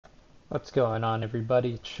What's going on,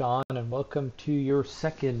 everybody? It's Sean and welcome to your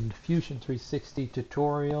second Fusion 360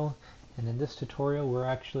 tutorial. And in this tutorial we're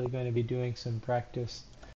actually going to be doing some practice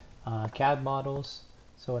CAD models.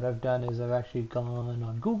 So what I've done is I've actually gone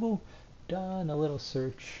on Google, done a little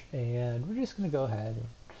search, and we're just going to go ahead and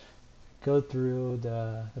go through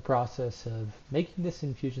the process of making this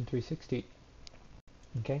in Fusion 360.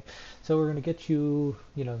 Okay, so we're going to get you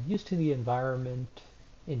used to the environment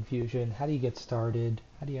in Fusion. How do you get started?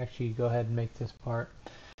 How do you actually go ahead and make this part?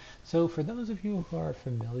 So for those of you who are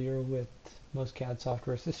familiar with most CAD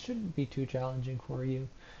softwares, this shouldn't be too challenging for you.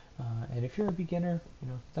 And if you're a beginner,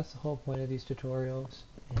 that's the whole point of these tutorials.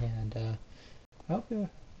 And I hope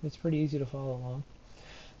it's pretty easy to follow along.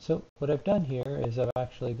 So what I've done here is I've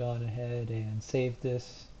actually gone ahead and saved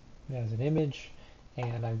this as an image,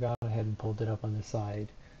 and I've gone ahead and pulled it up on the side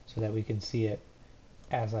so that we can see it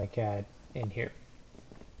as I CAD in here.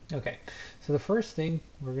 Okay, so the first thing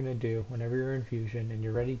we're going to do whenever you're in Fusion and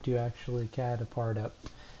you're ready to actually CAD a part up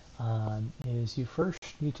is you first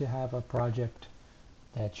need to have a project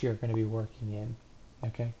that you're going to be working in.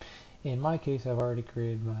 Okay, in my case I've already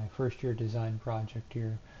created my first year design project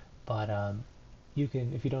here, but you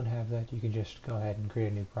can, if you don't have that, you can just go ahead and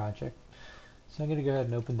create a new project. So I'm going to go ahead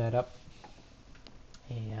and open that up,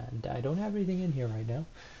 and I don't have anything in here right now,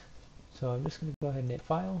 so I'm just going to go ahead and hit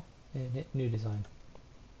File and hit New Design.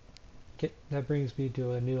 Okay, that brings me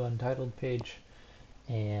to a new untitled page,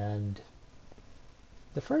 and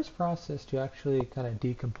the first process to actually kind of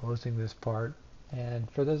decomposing this part,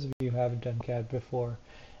 and for those of you who haven't done CAD before,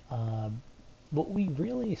 what we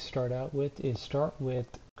really start out with is start with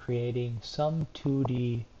creating some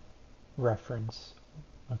 2D reference,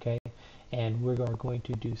 okay? And we're going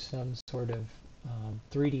to do some sort of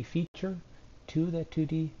 3D feature to that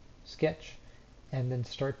 2D sketch, and then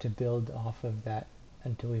start to build off of that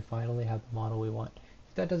until we finally have the model we want.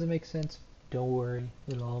 If that doesn't make sense, don't worry,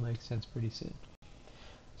 it'll all make sense pretty soon.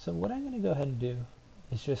 So what I'm going to go ahead and do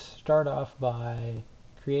is just start off by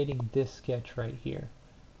creating this sketch right here.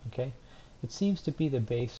 Okay, it seems to be the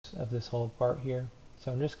base of this whole part here,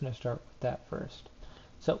 so I'm just going to start with that first.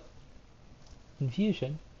 So in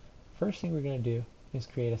Fusion, first thing we're going to do is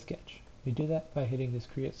create a sketch. We do that by hitting this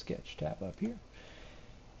Create Sketch tab up here.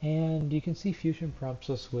 And you can see Fusion prompts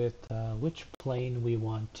us with which plane we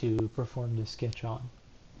want to perform this sketch on.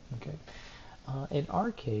 Okay. In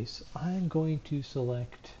our case, I'm going to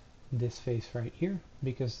select this face right here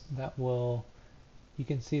because that will, you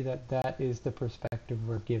can see that that is the perspective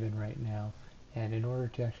we're given right now. And in order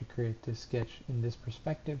to actually create this sketch in this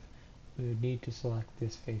perspective, we would need to select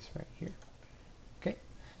this face right here. Okay,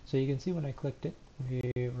 so you can see when I clicked it,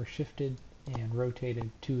 we were shifted and rotated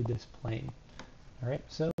to this plane. Alright,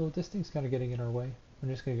 so this thing's kind of getting in our way. I'm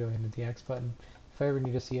just going to go ahead and hit the X button. If I ever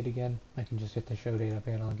need to see it again, I can just hit the Show Data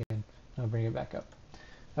panel again, and I'll bring it back up.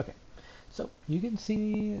 Okay, so you can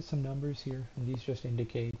see some numbers here, and these just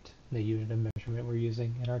indicate the unit of measurement we're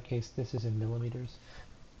using. In our case, this is in millimeters.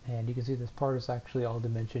 And you can see this part is actually all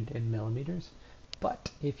dimensioned in millimeters.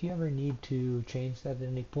 But if you ever need to change that at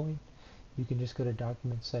any point, you can just go to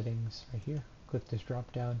Document Settings right here, click this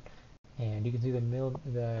drop down, and you can see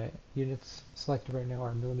the units selected right now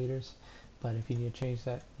are millimeters, but if you need to change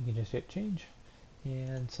that, you can just hit change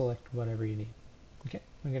and select whatever you need. Okay,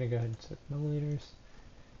 I'm going to go ahead and select millimeters,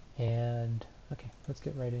 and okay, let's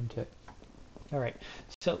get right into it. Alright,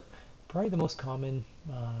 so probably the most common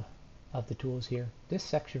of the tools here, this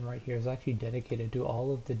section right here is actually dedicated to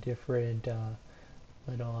all of the different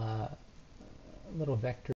little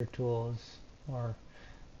vector tools or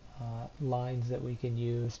lines that we can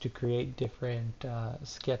use to create different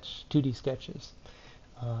 2D sketches.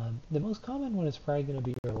 The most common one is probably going to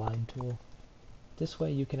be your line tool. This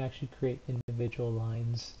way you can actually create individual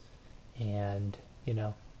lines, and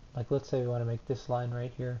like let's say we want to make this line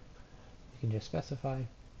right here, you can just specify,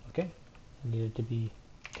 okay, I need it to be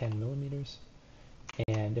 10 millimeters,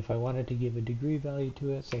 and if I wanted to give a degree value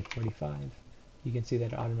to it, say 45, you can see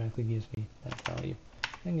that it automatically gives me that value.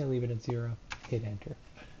 I'm going to leave it at 0, hit enter.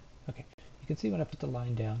 Okay, you can see when I put the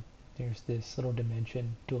line down, there's this little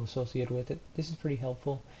dimension tool associated with it. This is pretty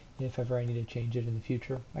helpful if ever I need to change it in the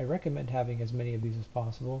future. I recommend having as many of these as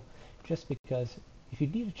possible, just because if you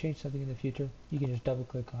need to change something in the future, you can just double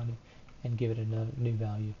click on it and give it a new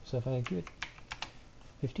value. So if I give it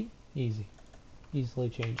 15, easily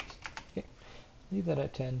changes. Okay, leave that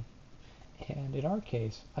at 10. And in our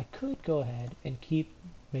case, I could go ahead and keep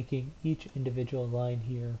making each individual line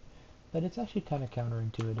here, but it's actually kind of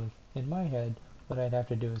counterintuitive. In my head, what I'd have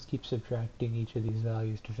to do is keep subtracting each of these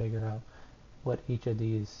values to figure out what each of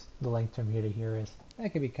these, the length from here to here is.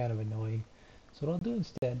 That could be kind of annoying. So what I'll do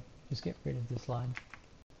instead is get rid of this line.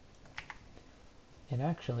 and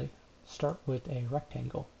actually start with a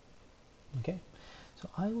rectangle. Okay, so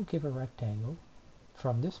I will give a rectangle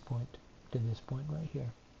from this point to this point right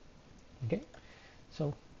here. Okay,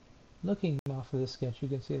 so looking off of this sketch, you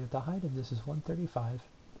can see that the height of this is 135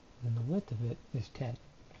 and the width of it is 10.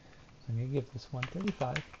 So I'm going to give this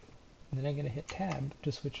 135, and then I'm going to hit tab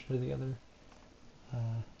to switch to the other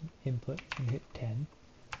input and hit 10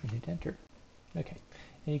 and hit enter. Okay,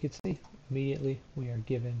 and you can see immediately we are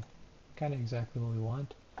given kind of exactly what we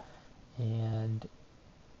want. And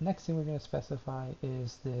next thing we're going to specify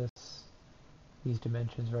is these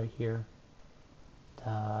dimensions right here,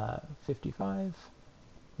 the 55,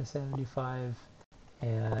 the 75,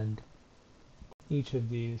 and each of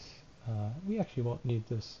these, we actually won't need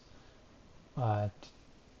this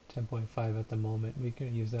 10.5 at the moment. We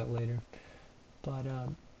can use that later. But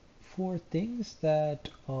for things that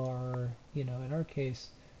are, in our case,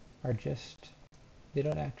 are just, they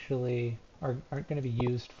don't actually, aren't going to be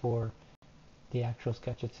used for the actual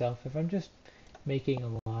sketch itself. If I'm just making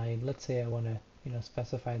a line, let's say I want to,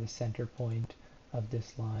 specify the center point of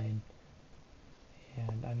this line,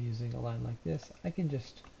 and I'm using a line like this, I can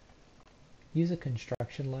just use a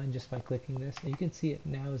construction line just by clicking this, and you can see it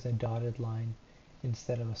now as a dotted line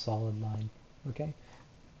instead of a solid line. Okay,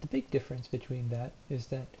 the big difference between that is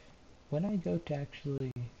that when I go to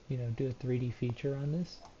actually, do a 3D feature on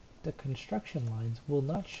this, the construction lines will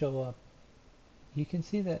not show up. You can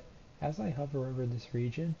see that as I hover over this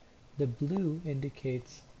region, the blue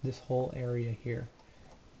indicates this whole area here.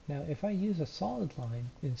 Now, if I use a solid line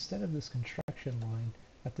instead of this construction line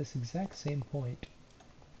at this exact same point,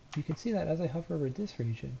 you can see that as I hover over this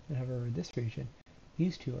region and hover over this region,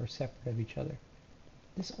 these two are separate of each other.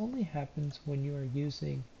 This only happens when you are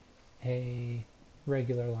using a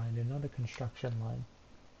regular line and not a construction line.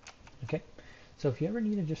 Okay, so if you ever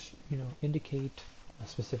need to just, indicate a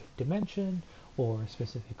specific dimension or a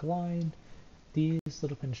specific line, these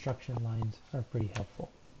little construction lines are pretty helpful.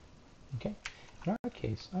 Okay, in our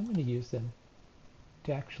case, I'm going to use them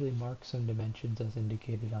to actually mark some dimensions as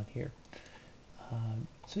indicated on here.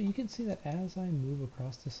 So you can see that as I move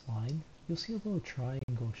across this line, you'll see a little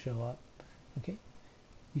triangle show up. Okay,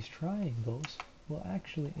 these triangles will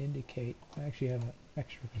actually indicate, I actually have an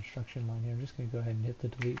extra construction line here. I'm just going to go ahead and hit the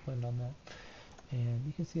delete button on that. And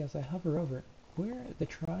you can see as I hover over it, where the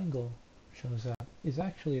triangle shows up is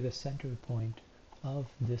actually the center point of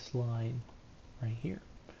this line right here.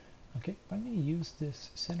 Okay, I'm going to use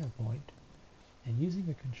this center point, and using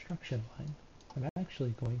a construction line, I'm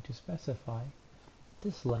actually going to specify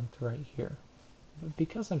this length right here. But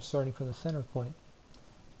because I'm starting from the center point,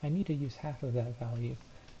 I need to use half of that value.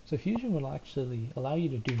 So Fusion will actually allow you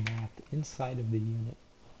to do math inside of the unit,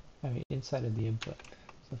 inside of the input.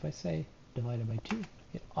 So if I say divided by 2,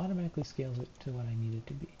 it automatically scales it to what I need it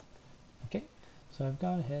to be. Okay, so I've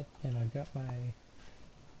gone ahead and I've got my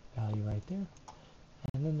value right there.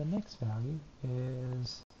 And then the next value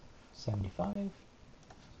is 75. I'm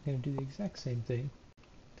going to do the exact same thing.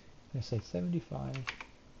 I'm going to say 75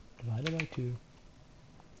 divided by 2.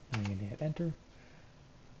 I'm going to hit enter.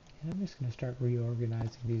 And I'm just going to start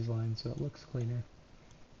reorganizing these lines so it looks cleaner.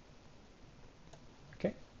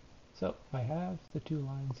 Okay, so I have the two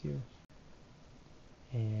lines here.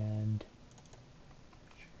 And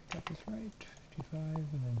make sure I got this right. 55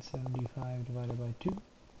 and then 75 divided by 2.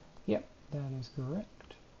 Yep, that is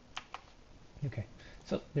correct. Okay,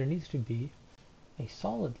 so there needs to be a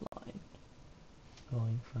solid line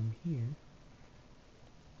going from here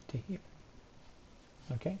to here.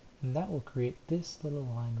 Okay, and that will create this little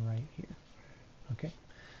line right here. Okay,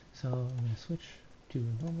 so I'm going to switch to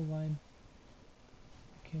a normal line.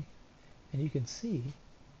 Okay, and you can see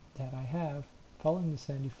that I have, following the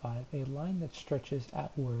 75, a line that stretches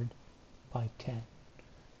outward by 10.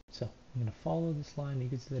 So I'm going to follow this line. You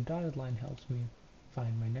can see the dotted line helps me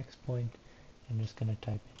find my next point. I'm just going to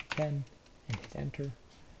type in 10 and hit enter.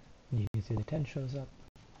 And you can see the 10 shows up.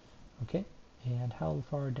 Okay, and how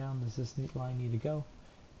far down does this line need to go?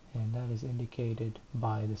 And that is indicated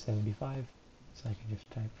by the 75. So I can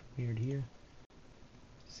just type from here to here,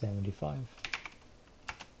 75.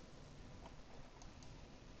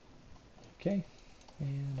 Okay,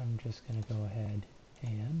 and I'm just going to go ahead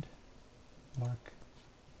and mark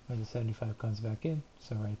where the 75 comes back in,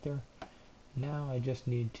 so right there. Now I just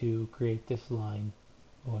need to create this line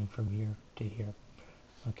going from here to here.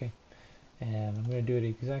 Okay, and I'm going to do it the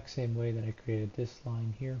exact same way that I created this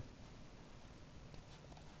line here.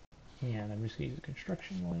 And I'm just going to use a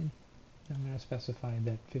construction line. I'm going to specify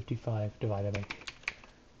that 55 divided by 2.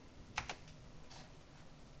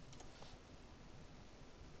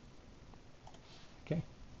 Okay,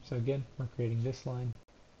 so again, we're creating this line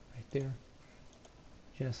right there.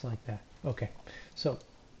 just like that. Okay, so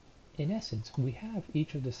in essence, we have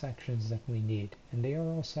each of the sections that we need, and they are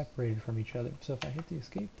all separated from each other. So if I hit the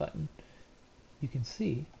escape button, you can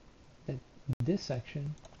see that this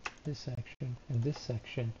section, and this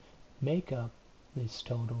section make up this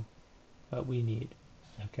total that we need,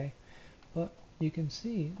 okay? But you can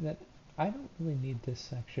see that I don't really need this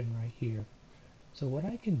section right here. So what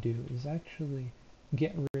I can do is actually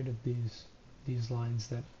get rid of these lines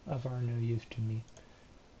that are no use to me.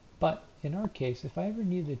 But in our case, if I ever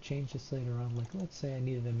needed to change this later on, like let's say I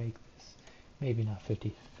needed to make this, maybe not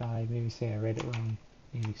 55, maybe say I read it wrong,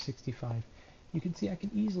 maybe 65, you can see I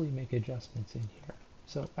can easily make adjustments in here.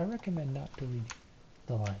 So I recommend not deleting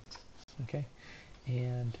the lines, okay?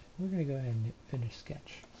 And we're going to go ahead and finish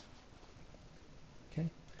sketch. Okay,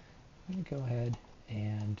 I'm going to go ahead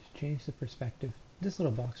and change the perspective. This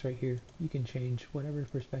little box right here, you can change whatever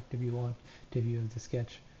perspective you want to view of the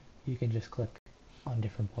sketch. You can just click on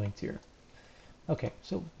different points here. Okay,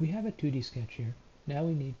 so we have a 2D sketch here. Now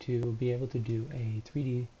we need to be able to do a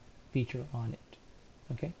 3D feature on it.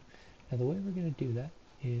 Okay, now the way we're going to do that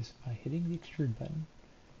is by hitting the extrude button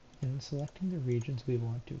and then selecting the regions we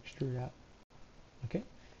want to extrude out. Okay,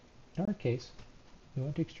 in our case, we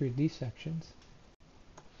want to extrude these sections.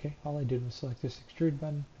 Okay, all I did was select this extrude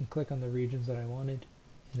button and click on the regions that I wanted,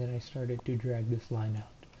 and then I started to drag this line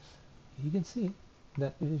out. You can see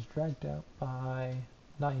that it is dragged out by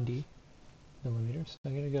 90 millimeters. So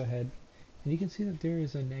I'm going to go ahead, and you can see that there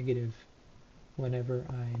is a negative whenever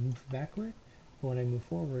I move backward, but when I move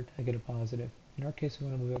forward, I get a positive. In our case, I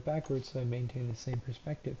want to move it backwards, so I maintain the same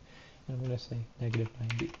perspective, and I'm going to say negative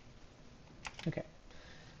 90. Okay,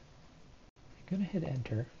 I'm going to hit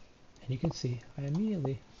enter, and you can see I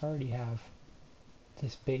immediately already have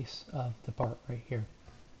this base of the part right here.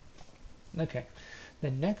 Okay,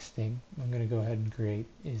 the next thing I'm going to go ahead and create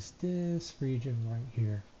is this region right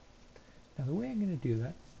here. Now the way I'm going to do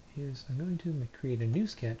that is I'm going to create a new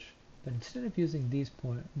sketch, but instead of using these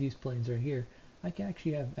planes right here, I can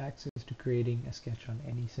actually have access to creating a sketch on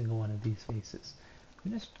any single one of these faces.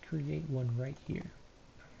 I'm going to create one right here.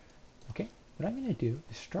 Okay, what I'm going to do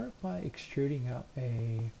is start by extruding out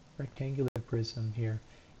a rectangular prism here,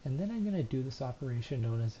 and then I'm going to do this operation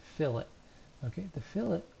known as a fillet. Okay, the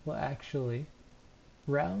fillet will actually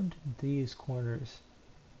round these corners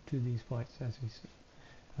to these points as we see.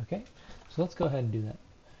 Okay, so let's go ahead and do that.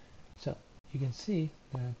 So you can see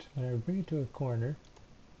that when I bring it to a corner,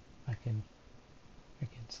 I can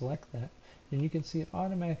select that, and you can see it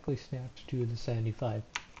automatically snaps to the 75,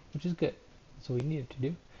 which is good. That's what we need it to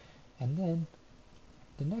do. And then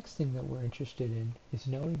the next thing that we're interested in is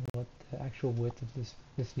knowing what the actual width of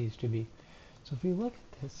this needs to be. So if you look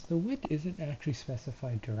at this, the width isn't actually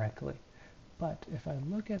specified directly. But if I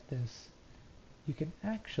look at this, you can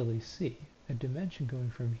actually see a dimension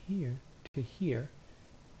going from here to here,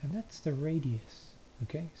 and that's the radius.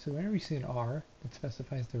 Okay, so whenever you see an R, that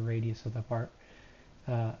specifies the radius of the part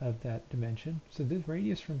of that dimension. So this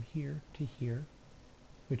radius from here to here,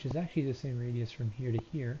 which is actually the same radius from here to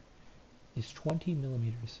here, is 20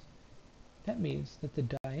 millimeters. That means that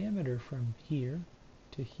the diameter from here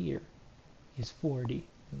to here is 40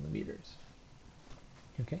 millimeters.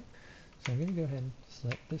 Okay, so I'm going to go ahead and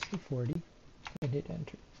select this to 40 and hit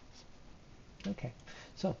enter. Okay,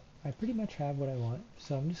 so I pretty much have what I want,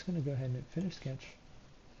 so I'm just going to go ahead and hit finish sketch.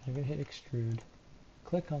 I'm going to hit extrude,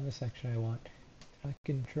 click on the section I want, and I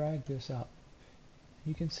can drag this up.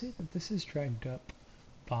 You can see that this is dragged up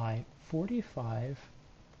by 45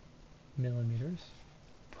 millimeters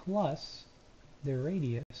plus the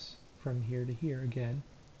radius from here to here again,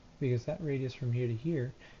 because that radius from here to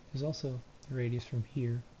here is also the radius from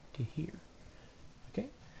here to here. Okay,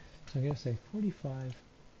 so I'm going to say 45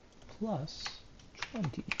 plus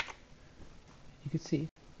 20. You can see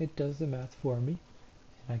it does the math for me,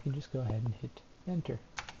 and I can just go ahead and hit enter.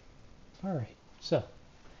 Alright, so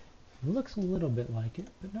it looks a little bit like it,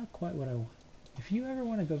 but not quite what I want. If you ever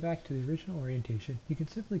want to go back to the original orientation, you can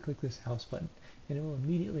simply click this house button, and it will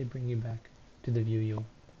immediately bring you back to the view you want.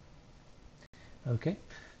 Okay,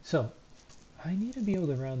 so I need to be able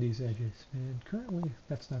to round these edges, and currently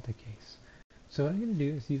that's not the case. So what I'm going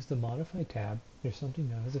to do is use the Modify tab. There's something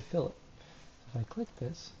known as a fillet. If I click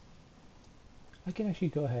this, I can actually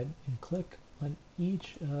go ahead and click on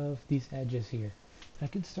each of these edges here. I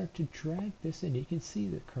can start to drag this in. You can see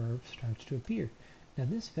the curve starts to appear. Now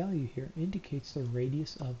this value here indicates the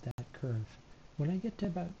radius of that curve. When I get to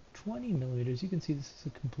about 20 millimeters, you can see this is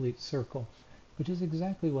a complete circle, which is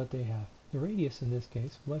exactly what they have. The radius in this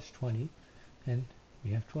case was 20, and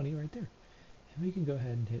we have 20 right there. And we can go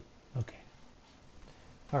ahead and hit OK.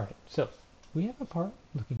 Alright, so we have a part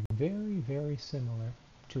looking very, very similar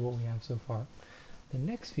to what we have so far. The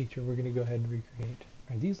next feature we're going to go ahead and recreate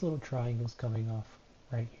are these little triangles coming off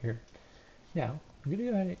right here. Now, I'm going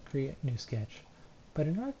to go ahead and create a new sketch, but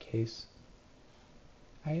in our case,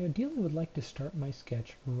 I ideally would like to start my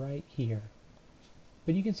sketch right here.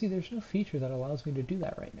 But you can see there's no feature that allows me to do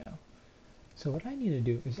that right now. So what I need to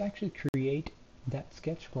do is actually create that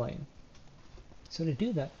sketch plane. So to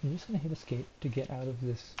do that, I'm just going to hit escape to get out of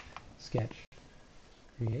this sketch,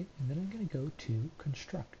 create, and then I'm going to go to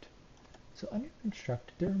construct. So under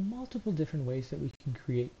construct, there are multiple different ways that we can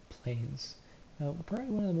create planes. Now, probably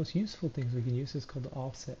one of the most useful things we can use is called the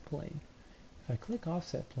offset plane. If I click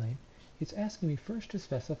offset plane, it's asking me first to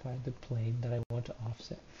specify the plane that I want to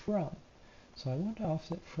offset from. So I want to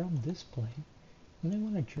offset from this plane, and I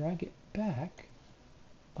want to drag it back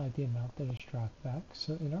by the amount that is dragged back.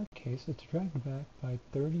 So in our case, it's dragged back by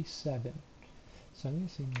 37. So I'm going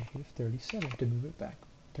to say -37 to move it back.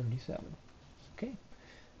 37. Okay.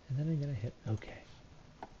 And then I'm going to hit OK.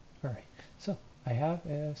 Alright, so I have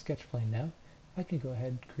a sketch plane now. I can go ahead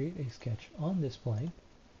and create a sketch on this plane.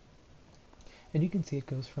 And you can see it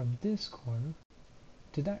goes from this corner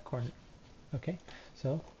to that corner. Okay,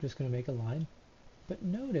 so I'm just going to make a line. But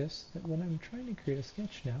notice that when I'm trying to create a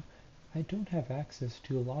sketch now, I don't have access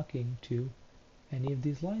to locking to any of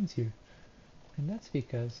these lines here. And that's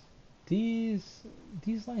because these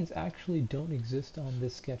lines actually don't exist on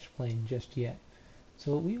this sketch plane just yet.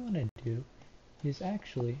 So what we want to do is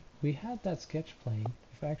actually, we had that sketch plane.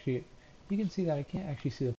 If actually, you can see that I can't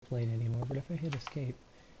actually see the plane anymore, but if I hit escape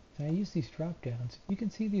and I use these drop downs, you can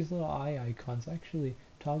see these little eye icons actually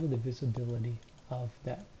toggle the visibility of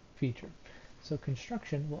that feature. So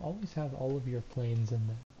construction will always have all of your planes in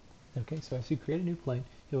there. Okay, so as you create a new plane,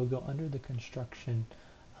 it will go under the construction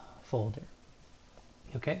folder.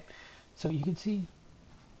 Okay, so you can see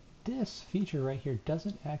this feature right here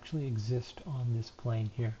doesn't actually exist on this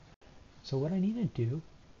plane here. So what I need to do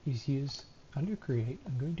is use, under create,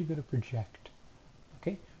 I'm going to go to project.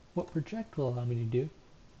 Okay, what project will allow me to do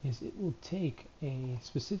is it will take a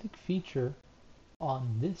specific feature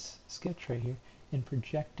on this sketch right here and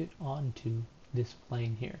project it onto this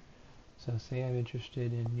plane here. So say I'm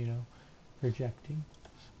interested in, projecting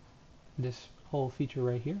this whole feature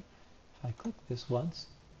right here. If I click this once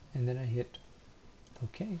and then I hit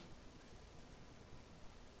OK,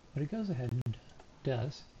 what it goes ahead and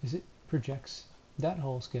does is it projects that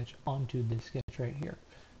whole sketch onto this sketch right here.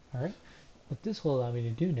 Alright, what this will allow me to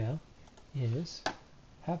do now is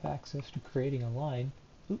have access to creating a line.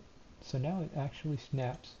 Oop, so now it actually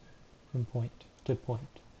snaps from point to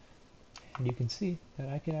point. And you can see that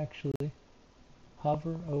I can actually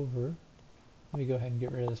hover over. Let me go ahead and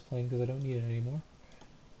get rid of this plane because I don't need it anymore.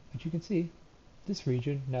 But you can see this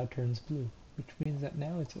region now turns blue, which means that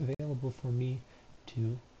now it's available for me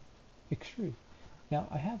to extrude. Now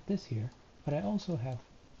I have this here, but I also have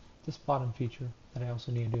this bottom feature that I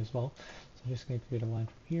also need to do as well. So I'm just going to create a line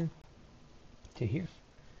from here to here.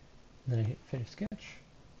 And then I hit finish sketch.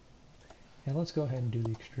 And let's go ahead and do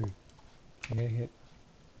the extrude.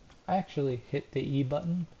 I actually hit the E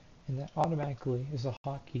button, and that automatically is a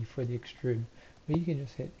hotkey for the extrude. But you can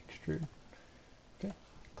just hit extrude. Okay,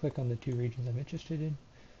 click on the two regions I'm interested in,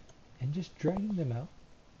 and just dragging them out,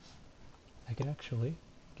 I can actually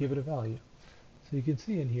give it a value. So you can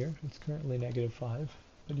see in here, it's currently -5,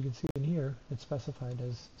 but you can see in here, it's specified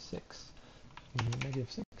as 6.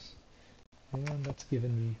 -6, and that's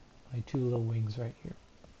given me my two little wings right here.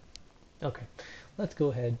 Okay, let's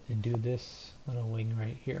go ahead and do this little wing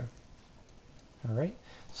right here. Alright,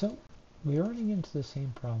 so we're running into the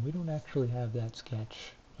same problem. We don't actually have that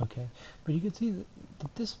sketch, okay? But you can see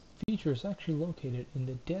that this feature is actually located in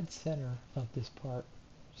the dead center of this part.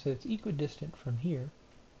 So it's equidistant from here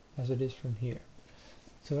as it is from here.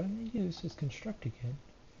 So what I'm going to use is construct again,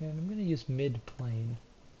 and I'm going to use mid-plane.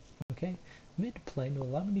 Okay, mid-plane will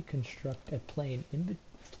allow me to construct a plane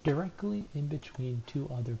directly in between two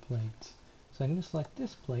other planes. So I'm going to select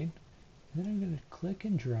this plane, and then I'm going to click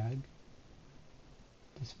and drag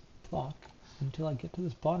this block until I get to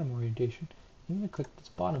this bottom orientation. I'm going to click this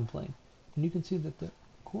bottom plane, and you can see that the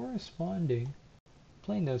corresponding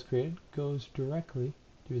plane that was created goes directly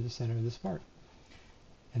through the center of this part.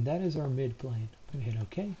 And that is our mid-plane. I'm going to hit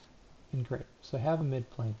OK, and great. So I have a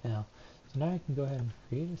mid-plane now. So now I can go ahead and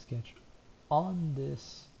create a sketch on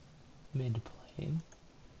this mid-plane.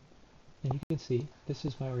 And you can see this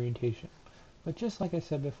is my orientation. But just like I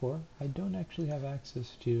said before, I don't actually have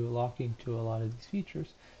access to locking to a lot of these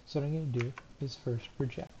features. So what I'm going to do is first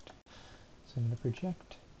project. So I'm going to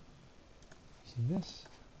project using this,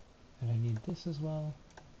 and I need this as well.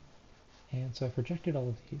 And so I projected all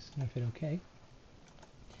of these, and I hit OK.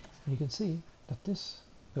 And you can see that this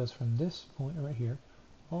goes from this point right here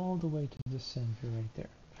all the way to the center right there.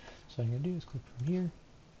 So what I'm going to do is click from here,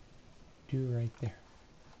 do right there.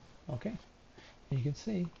 Okay, and you can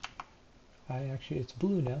see it's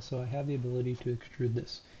blue now, so I have the ability to extrude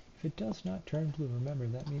this. If it does not turn blue, remember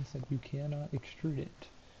that means that you cannot extrude it.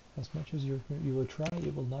 As much as you will try,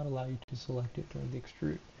 it will not allow you to select it during the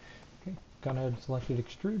extrude. Okay, gone ahead and selected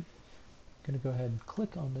extrude. Going to go ahead and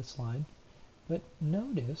click on this line, but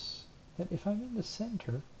notice that if I'm in the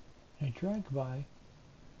center and I drag by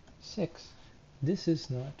 6, this is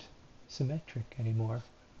not symmetric anymore,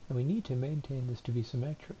 and we need to maintain this to be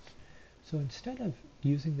symmetric. So instead of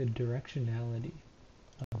using the directionality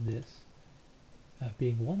of this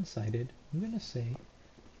being one-sided, I'm going to say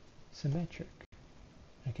symmetric.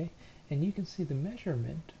 Okay, and you can see the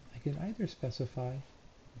measurement. I can either specify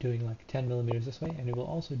doing like 10 millimeters this way, and it will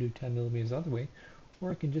also do 10 millimeters the other way,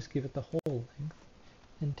 or I can just give it the whole length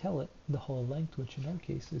and tell it the whole length, which in our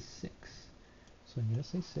case is 6. So I'm going to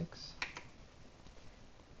say 6,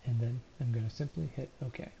 and then I'm going to simply hit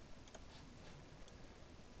OK.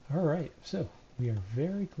 Alright, so we are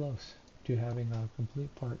very close to having our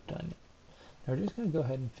complete part done. Now we're just going to go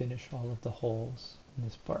ahead and finish all of the holes in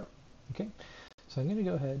this part. Okay, so I'm going to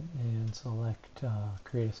go ahead and select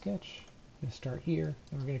create a sketch. I'm going to start here,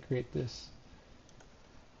 and we're going to create this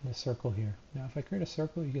circle here. Now if I create a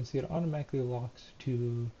circle, you can see it automatically locks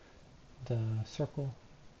to the circle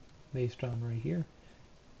based on right here,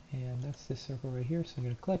 and that's this circle right here. So I'm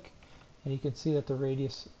going to click, and you can see that the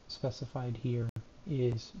radius specified here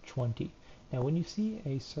is 20. Now when you see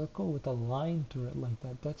a circle with a line through it like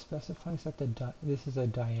that, that specifies that this is a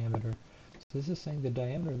diameter. So this is saying the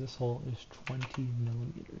diameter of this hole is 20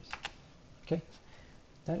 millimeters. Okay,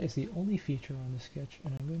 that is the only feature on the sketch,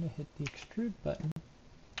 and I'm going to hit the extrude button,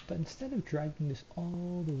 but instead of dragging this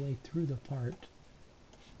all the way through the part,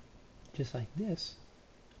 just like this,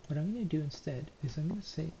 what I'm going to do instead is I'm going to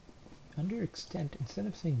say, under extent, instead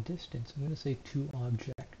of saying distance, I'm going to say to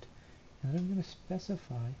object, and then I'm going to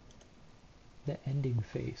specify the ending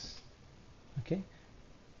face. Okay,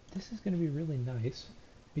 this is going to be really nice,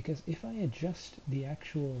 because if I adjust the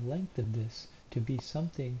actual length of this to be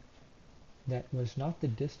something that was not the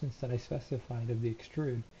distance that I specified of the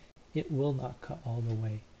extrude, it will not cut all the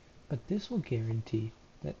way. But this will guarantee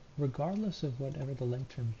that regardless of whatever the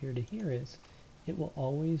length from here to here is, it will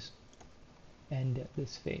always end at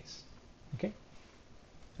this face. Okay?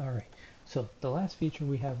 Alright, so the last feature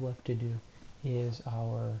we have left to do is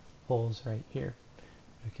our holes right here.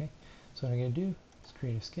 Okay, so what I'm going to do is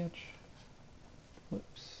create a sketch.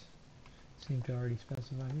 Whoops, seemed to already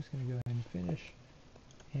specify. I'm just going to go ahead and finish,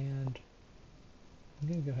 and I'm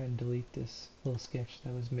going to go ahead and delete this little sketch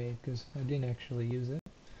that was made because I didn't actually use it.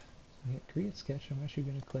 So I'm going to create sketch. I'm actually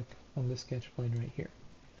going to click on this sketch plane right here.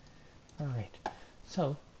 Alright,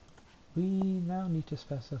 so we now need to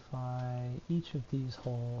specify each of these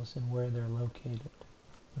holes and where they're located.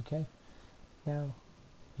 Okay, now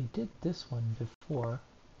we did this one before,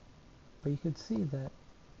 but you can see that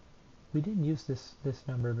we didn't use this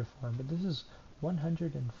number before, but this is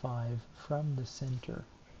 105 from the center.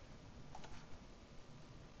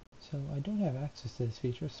 So I don't have access to this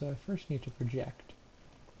feature, so I first need to project.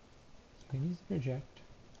 So I'm going to use the project.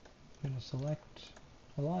 I'm going to select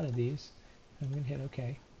a lot of these. I'm going to hit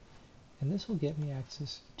OK. And this will get me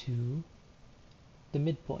access to the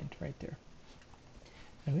midpoint right there.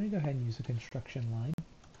 I'm going to go ahead and use a construction line.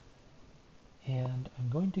 And I'm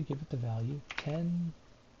going to give it the value 10,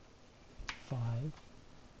 5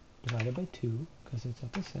 divided by 2, because it's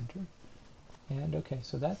at the center. And okay,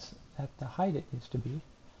 so that's at the height it needs to be.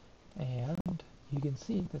 And you can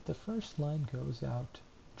see that the first line goes out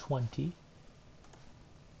 20.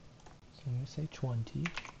 So I'm going to say 20.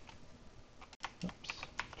 Oops,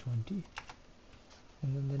 20.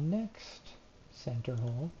 And then the next center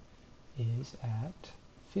hole is at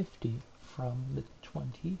 50 from the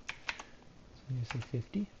 20. So I'm going to say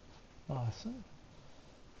 50. Awesome.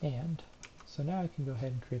 And so now I can go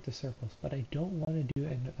ahead and create the circles, but I don't want to do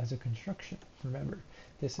it as a construction. Remember,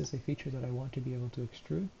 this is a feature that I want to be able to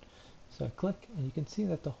extrude. So I click, and you can see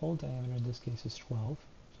that the hole diameter in this case is 12.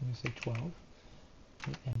 So I'm going to say 12,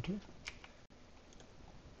 hit enter,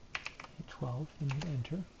 hit 12, and hit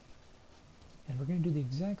enter. And we're going to do the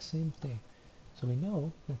exact same thing. So we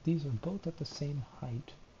know that these are both at the same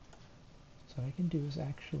height. So what I can do is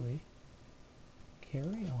actually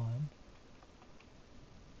carry on.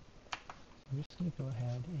 I'm just going to go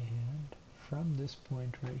ahead and from this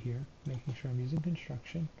point right here, making sure I'm using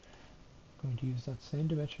construction, I'm going to use that same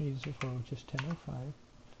dimension I used before, which is 1005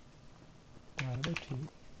 divided by 2.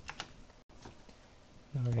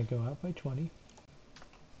 Then we're going to go out by 20.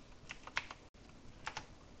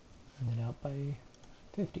 by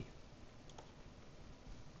 50.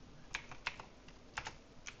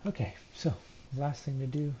 Okay, so last thing to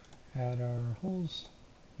do, add our holes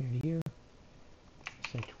here to here,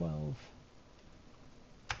 say 12,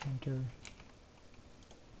 enter,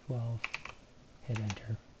 12, hit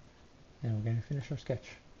enter, and we're going to finish our sketch.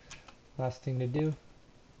 Last thing to do,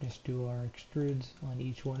 just do our extrudes on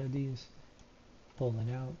each one of these, pull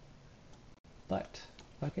it out. But,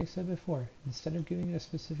 like I said before, instead of giving it a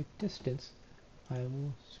specific distance, I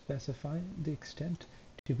will specify the extent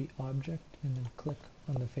to be object and then click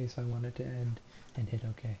on the face I want it to end and hit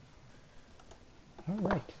OK.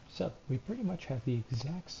 Alright, so we pretty much have the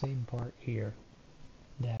exact same part here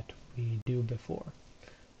that we do before.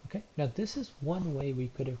 Okay, now this is one way we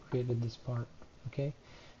could have created this part. Okay,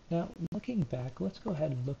 now looking back, let's go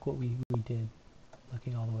ahead and look what we did,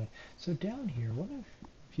 looking all the way. So down here, one of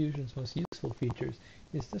Fusion's most useful features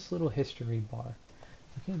is this little history bar.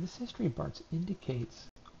 Okay, this history bar indicates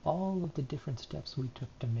all of the different steps we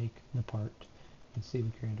took to make the part. You can see we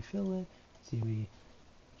created a fillet, see we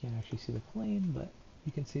can't actually see the plane, but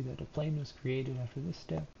you can see that a plane was created after this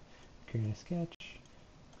step, created a sketch,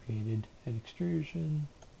 created an extrusion,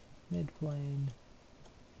 mid-plane,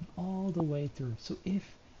 all the way through. So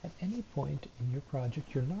if at any point in your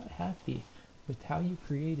project you're not happy with how you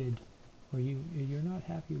created, or you're not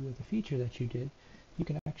happy with a feature that you did, you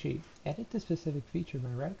can actually edit the specific feature by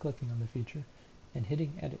right-clicking on the feature and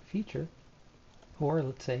hitting Edit Feature. Or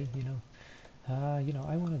let's say,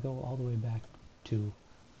 I want to go all the way back to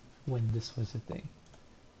when this was a thing.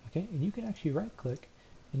 Okay, and you can actually right-click,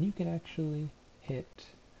 and you can actually hit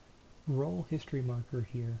Roll History Marker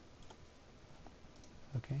here.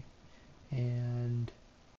 Okay, and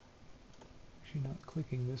actually not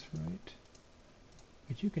clicking this right.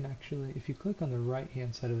 But you can actually, if you click on the right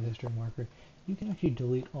hand side of the history marker, you can actually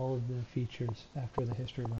delete all of the features after the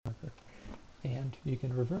history marker. And you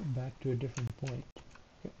can revert back to a different point.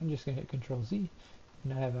 Okay, I'm just going to hit Control Z,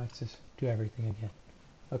 and I have access to everything again.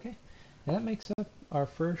 Okay, and that makes up our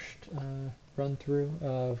first run through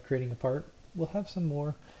of creating a part. We'll have some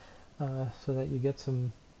more so that you get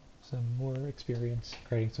some more experience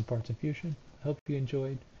creating some parts in Fusion. I hope you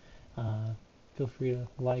enjoyed. Feel free to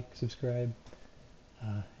like, subscribe,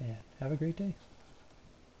 and have a great day.